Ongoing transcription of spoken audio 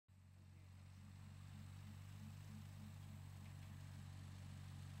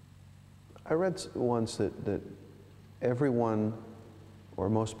I read once that everyone, or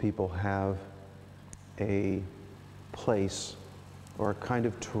most people, have a place or a kind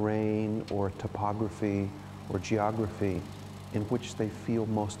of terrain or topography or geography in which they feel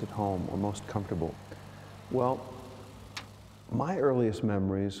most at home or most comfortable. Well, my earliest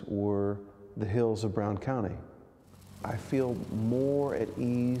memories were the hills of Brown County. I feel more at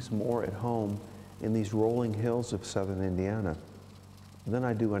ease, more at home in these rolling hills of southern Indiana than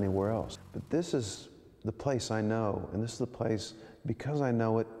I do anywhere else. But this is the place I know, and this is the place, because I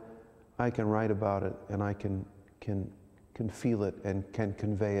know it, I can write about it, and I can feel it and can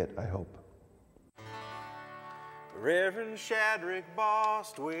convey it, I hope. Reverend Shadrach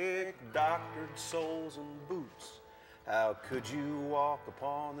Bostwick doctored soles and boots. How could you walk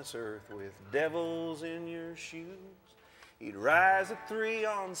upon this earth with devils in your shoes? He'd rise at 3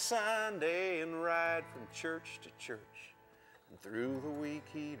 on Sunday and ride from church to church. And through the week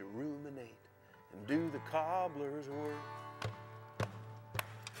he'd ruminate and do the cobbler's work.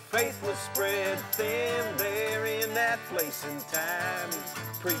 Faith was spread thin there in that place and time.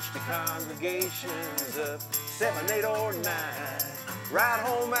 He preached to congregations of 7, 8, or 9. Right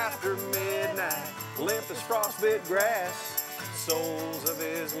home after midnight, limp as frostbit grass. The souls of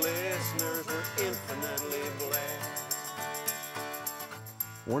his listeners were infinitely blessed.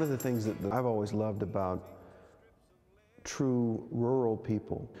 One of the things that I've always loved about true rural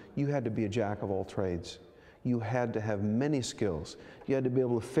people, you had to be a jack of all trades. You had to have many skills. You had to be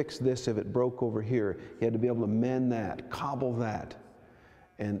able to fix this if it broke over here. You had to be able to mend that, cobble that.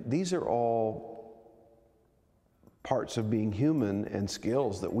 And these are all parts of being human and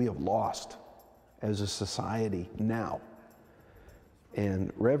skills that we have lost as a society now.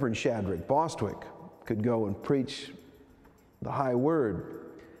 And Reverend Shadrach Bostwick could go and preach the high word,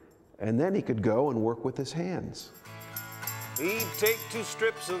 and then he could go and work with his hands. He'd take 2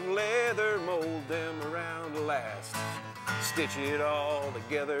 strips of leather, mold them around to last, stitch it all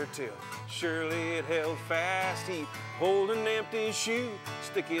together till surely it held fast. He'd hold an empty shoe,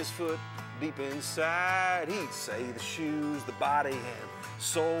 stick his foot deep inside. He'd say the shoe's the body and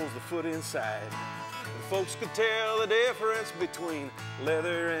sole's the foot inside. And folks could tell the difference between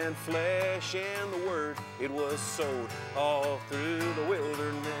leather and flesh, and the word, it was sowed all through the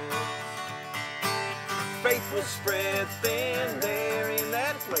wilderness. Faith was spread thin there in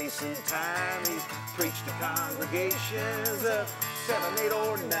that place and time. He preached to congregations of 7, 8,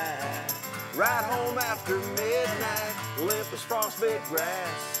 or 9. Right home after midnight, limp as frostbit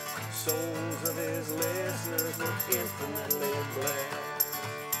grass. Souls of his listeners were infinitely blessed.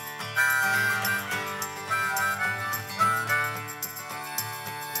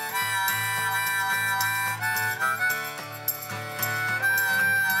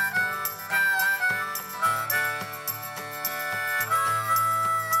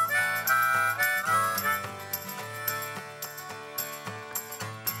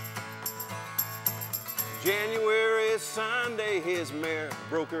 January Sunday, his mare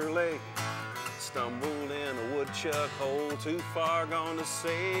broke her leg, stumbled in a woodchuck hole, too far gone to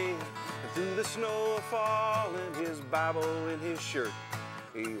save. And through the snow falling, his Bible in his shirt,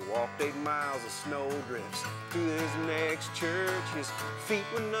 he walked 8 miles of snow drifts to his next church. His feet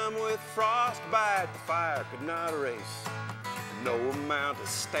were numb with frostbite, the fire could not erase. No amount of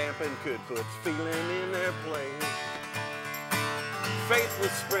stamping could put feeling in their place. Faith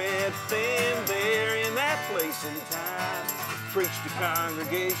was spread thin there in that place and time. Preached to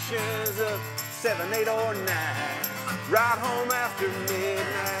congregations of 7, 8, or 9. Right home after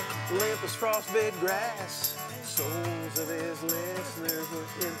midnight, limp as frostbit grass. Souls of his listeners were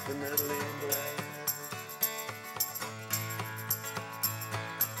infinitely blessed.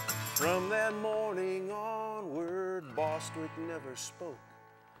 From that morning onward, Bostwick never spoke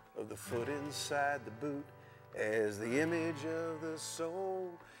of the foot inside the boot as the image of the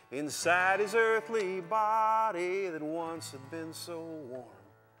soul inside his earthly body that once had been so warm.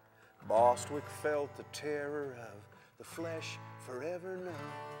 Bostwick felt the terror of the flesh forever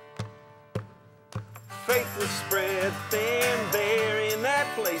known. Faith was spread thin there in that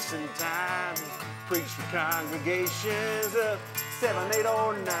place and time. Preached to congregations of 7, 8,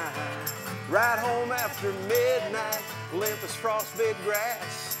 or 9. Right home after midnight, limp as frostbit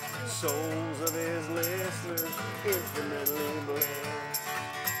grass. Souls of his listeners infinitely blessed.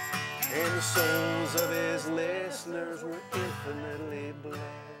 And the souls of his listeners were infinitely blessed.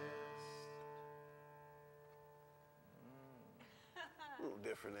 A little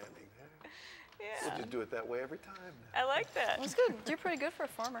different ending there. Yeah. We'll just do it that way every time now. I like that. That's good. You're pretty good for a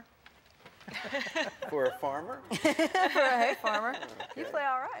farmer. For a farmer? For a hay farmer. You play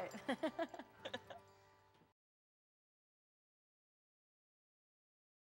all right.